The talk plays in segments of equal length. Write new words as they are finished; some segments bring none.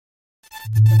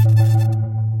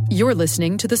You're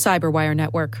listening to the Cyberwire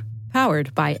Network,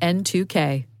 powered by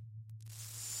N2K.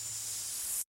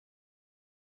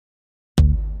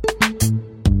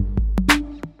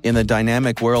 In the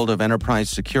dynamic world of enterprise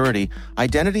security,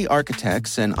 identity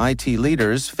architects and IT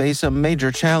leaders face a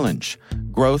major challenge.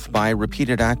 Growth by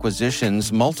repeated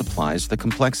acquisitions multiplies the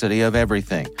complexity of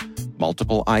everything.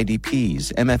 Multiple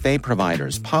IDPs, MFA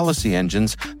providers, policy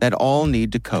engines that all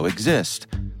need to coexist.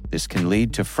 This can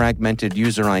lead to fragmented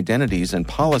user identities and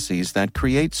policies that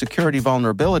create security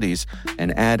vulnerabilities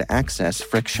and add access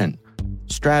friction.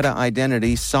 Strata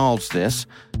Identity solves this.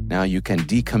 Now you can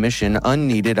decommission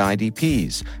unneeded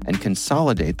IDPs and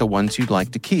consolidate the ones you'd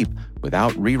like to keep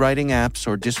without rewriting apps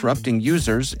or disrupting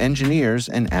users, engineers,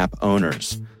 and app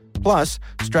owners. Plus,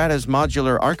 Strata's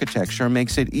modular architecture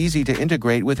makes it easy to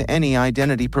integrate with any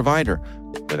identity provider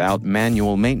without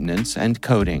manual maintenance and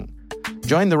coding.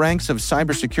 Join the ranks of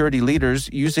cybersecurity leaders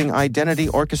using identity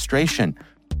orchestration.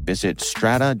 Visit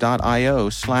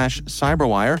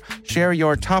strata.io/cyberwire, share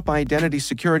your top identity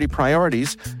security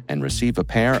priorities, and receive a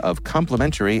pair of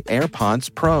complimentary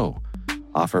AirPods Pro.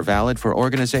 Offer valid for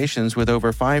organizations with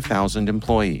over 5,000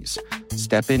 employees.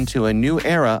 Step into a new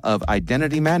era of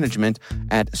identity management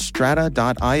at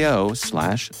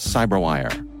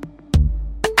strata.io/cyberwire.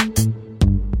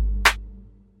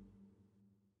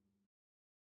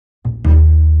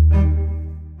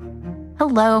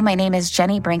 Hello, my name is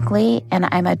Jenny Brinkley, and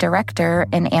I'm a director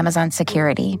in Amazon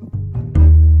Security.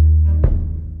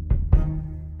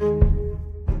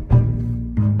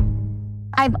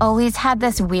 I've always had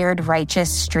this weird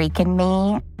righteous streak in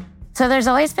me. So there's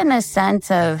always been this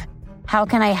sense of how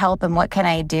can I help and what can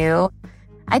I do?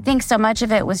 I think so much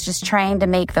of it was just trying to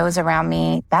make those around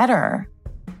me better.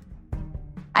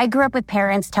 I grew up with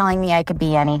parents telling me I could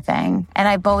be anything, and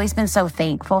I've always been so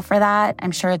thankful for that.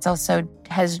 I'm sure it's also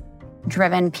has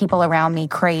driven people around me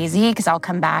crazy because I'll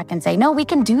come back and say, no, we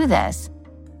can do this.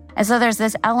 And so there's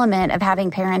this element of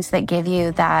having parents that give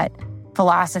you that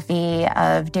philosophy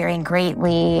of daring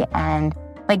greatly and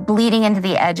like bleeding into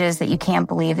the edges that you can't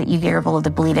believe that you're able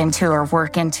to bleed into or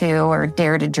work into or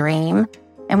dare to dream.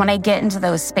 And when I get into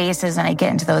those spaces and I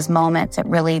get into those moments, it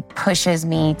really pushes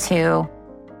me to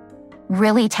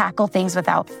really tackle things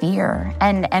without fear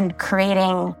and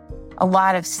creating a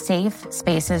lot of safe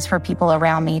spaces for people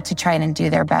around me to try and do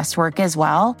their best work as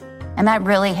well. And that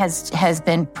really has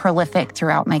been prolific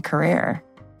throughout my career.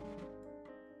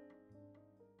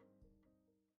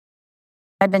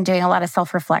 I've been doing a lot of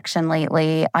self-reflection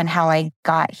lately on how I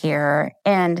got here.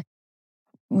 And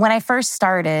when I first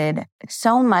started,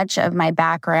 so much of my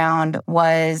background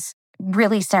was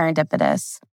really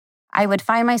serendipitous. I would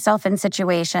find myself in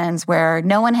situations where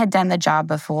no one had done the job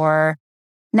before.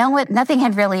 Nothing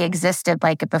had really existed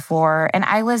like it before. And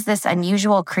I was this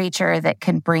unusual creature that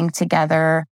could bring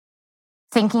together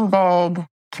thinking big,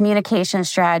 communication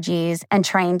strategies, and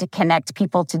trying to connect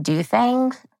people to do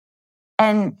things.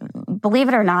 And believe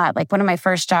it or not, like one of my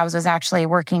first jobs was actually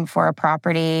working for a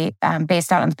property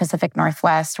based out in the Pacific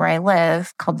Northwest where I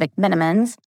live called Vic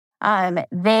Minimans.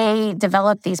 They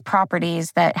develop these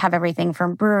properties that have everything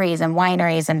from breweries and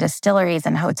wineries and distilleries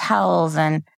and hotels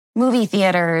and movie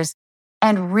theaters,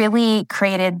 and really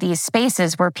created these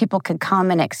spaces where people could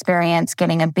come and experience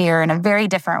getting a beer in a very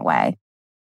different way.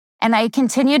 And I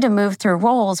continued to move through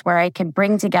roles where I could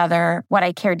bring together what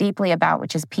I care deeply about,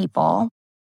 which is people,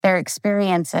 their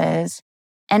experiences,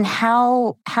 and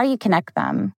how you connect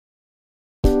them.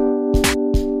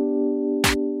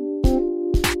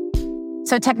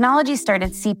 So technology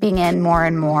started seeping in more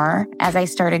and more as I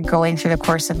started going through the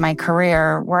course of my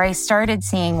career, where I started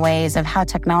seeing ways of how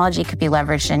technology could be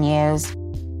leveraged and used.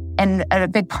 And a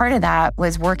big part of that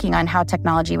was working on how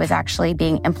technology was actually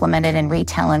being implemented in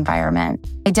retail environment.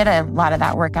 I did a lot of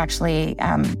that work actually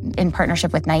in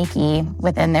partnership with Nike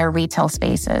within their retail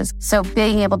spaces. So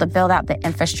being able to build out the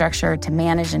infrastructure to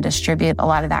manage and distribute a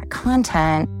lot of that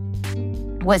content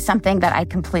was something that I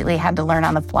completely had to learn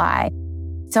on the fly.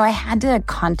 So I had to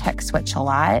context switch a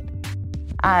lot.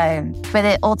 But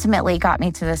it ultimately got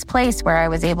me to this place where I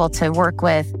was able to work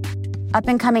with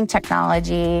up-and-coming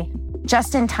technology,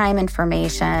 just-in-time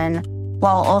information,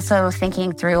 while also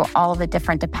thinking through all the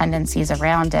different dependencies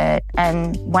around it.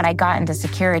 And when I got into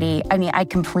security, I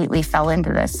completely fell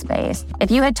into this space.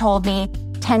 If you had told me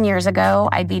 10 years ago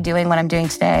I'd be doing what I'm doing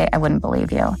today, I wouldn't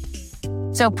believe you.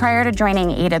 So prior to joining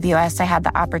AWS, I had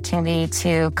the opportunity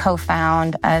to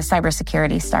co-found a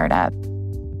cybersecurity startup.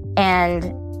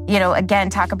 And, again,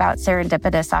 talk about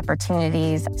serendipitous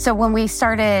opportunities. So when we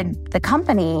started the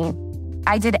company,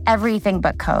 I did everything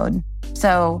but code.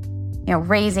 So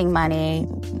raising money,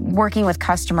 working with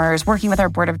customers, working with our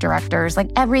board of directors, like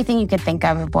everything you could think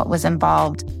of what was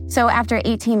involved. So after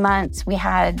 18 months, we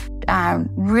had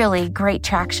really great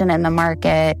traction in the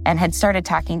market and had started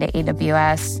talking to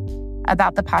AWS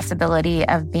about the possibility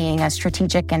of being a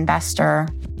strategic investor.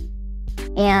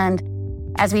 And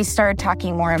as we started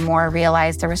talking more and more,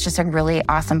 realized there was just a really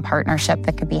awesome partnership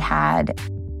that could be had.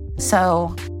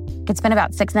 So it's been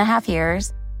about 6.5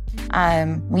 years.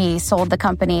 We sold the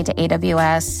company to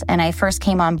AWS, and I first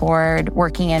came on board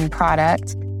working in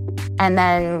product and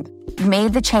then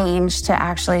made the change to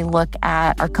actually look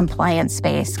at our compliance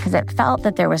space because it felt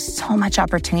that there was so much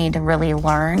opportunity to really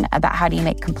learn about how do you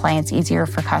make compliance easier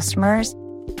for customers.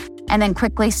 And then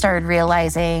quickly started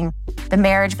realizing the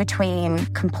marriage between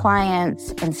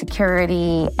compliance and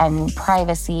security and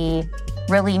privacy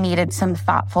really needed some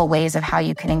thoughtful ways of how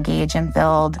you can engage and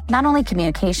build not only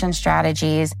communication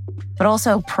strategies, but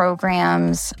also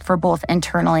programs for both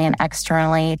internally and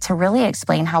externally to really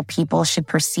explain how people should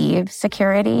perceive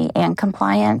security and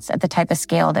compliance at the type of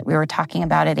scale that we were talking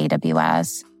about at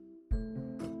AWS.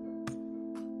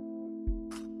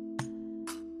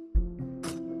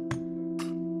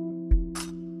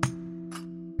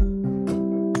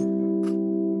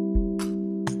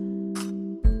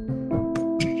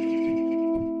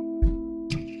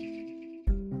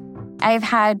 I've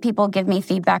had people give me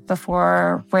feedback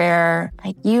before where,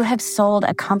 like, you have sold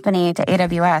a company to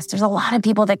AWS. There's a lot of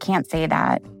people that can't say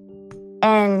that.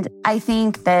 And I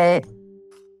think that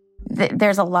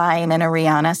there's a line in a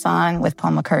Rihanna song with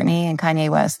Paul McCartney and Kanye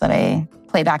West that I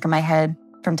play back in my head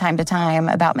from time to time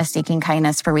about mistaking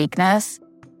kindness for weakness.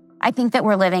 I think that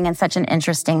we're living in such an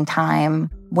interesting time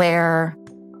where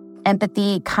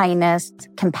empathy, kindness,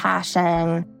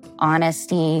 compassion,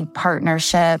 honesty,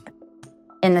 partnership,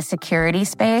 in the security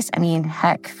space, I mean,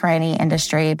 heck, for any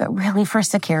industry, but really for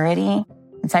security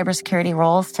and cybersecurity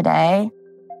roles today,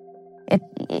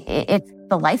 it's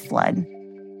the lifeblood.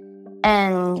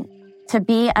 And to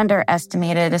be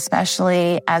underestimated,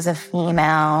 especially as a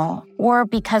female, or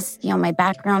because, my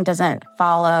background doesn't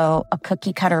follow a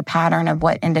cookie cutter pattern of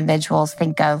what individuals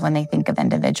think of when they think of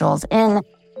individuals in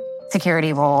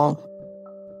security roles,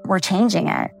 we're changing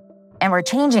it. And we're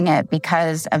changing it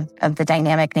because of the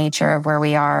dynamic nature of where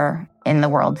we are in the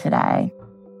world today.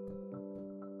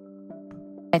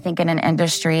 I think in an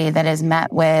industry that is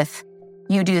met with,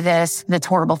 you do this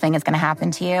horrible thing is going to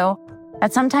happen to you,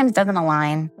 that sometimes doesn't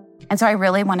align. And so I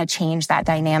really want to change that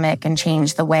dynamic and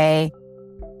change the way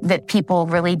that people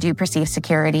really do perceive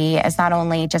security as not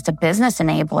only just a business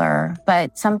enabler,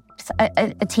 but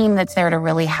a team that's there to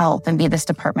really help and be this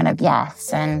department of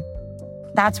yes. And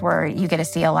that's where you get to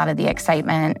see a lot of the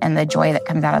excitement and the joy that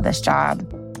comes out of this job.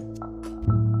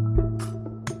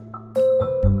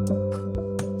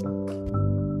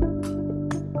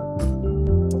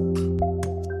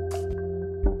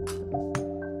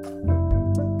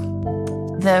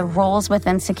 The roles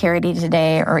within security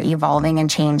today are evolving and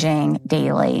changing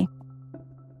daily.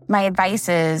 My advice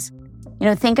is,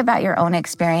 think about your own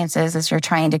experiences as you're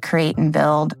trying to create and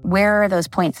build. Where are those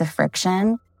points of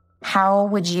friction? How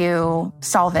would you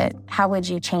solve it? How would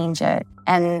you change it?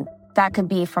 And that could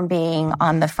be from being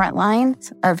on the front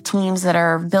lines of teams that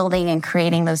are building and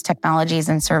creating those technologies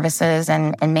and services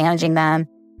and managing them.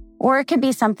 Or it could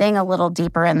be something a little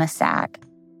deeper in the stack.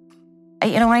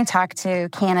 When I talk to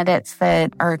candidates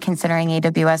that are considering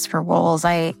AWS for roles,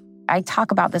 I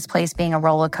talk about this place being a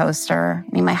roller coaster.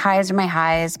 My highs are my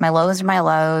highs, my lows are my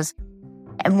lows.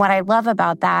 And what I love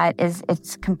about that is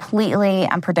it's completely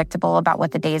unpredictable about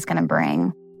what the day is going to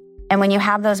bring. And when you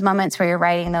have those moments where you're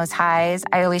riding those highs,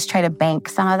 I always try to bank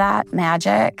some of that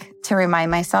magic to remind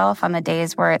myself on the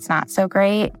days where it's not so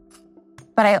great.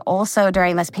 But I also,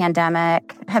 during this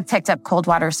pandemic, have picked up cold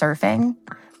water surfing.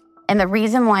 And the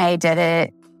reason why I did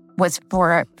it was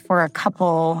for a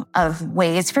couple of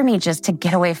ways for me just to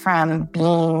get away from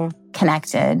being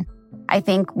connected. I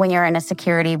think when you're in a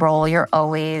security role, you're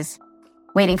always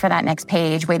waiting for that next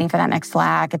page, waiting for that next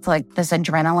Slack. It's like this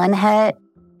adrenaline hit.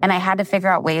 And I had to figure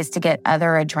out ways to get other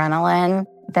adrenaline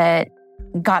that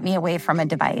got me away from a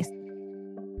device.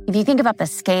 If you think about the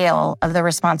scale of the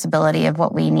responsibility of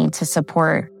what we need to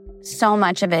support, so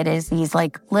much of it is these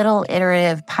like little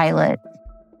iterative pilots.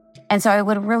 And so I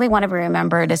would really want to be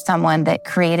remembered as someone that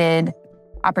created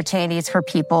opportunities for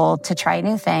people to try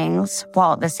new things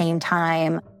while at the same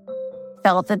time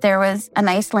felt that there was a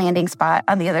nice landing spot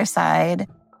on the other side,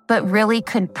 but really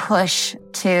could push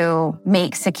to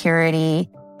make security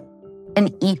an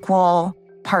equal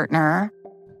partner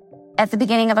at the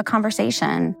beginning of a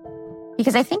conversation.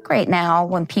 Because I think right now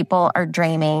when people are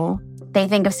dreaming They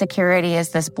think of security as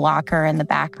this blocker in the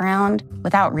background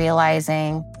without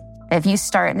realizing that if you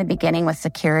start in the beginning with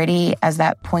security as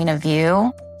that point of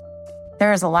view,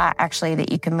 there is a lot actually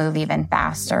that you can move even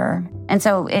faster. And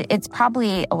so it's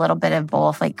probably a little bit of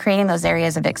both, like creating those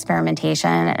areas of experimentation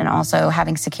and also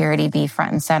having security be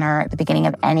front and center at the beginning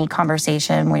of any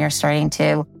conversation when you're starting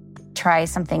to try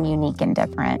something unique and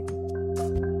different.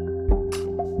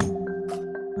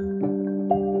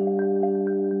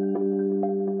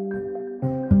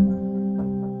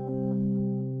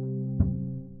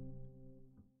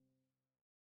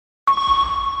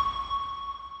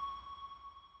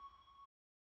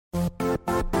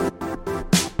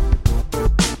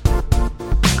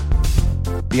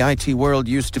 The IT world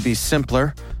used to be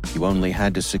simpler. You only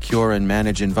had to secure and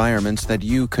manage environments that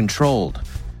you controlled.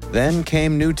 Then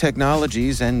came new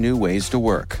technologies and new ways to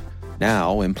work.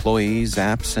 Now, employees,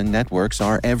 apps, and networks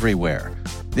are everywhere.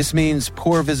 This means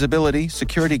poor visibility,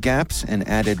 security gaps, and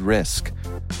added risk.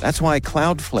 That's why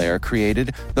Cloudflare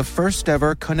created the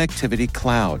first-ever connectivity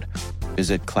cloud.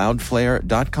 Visit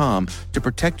cloudflare.com to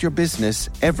protect your business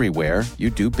everywhere you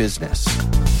do business.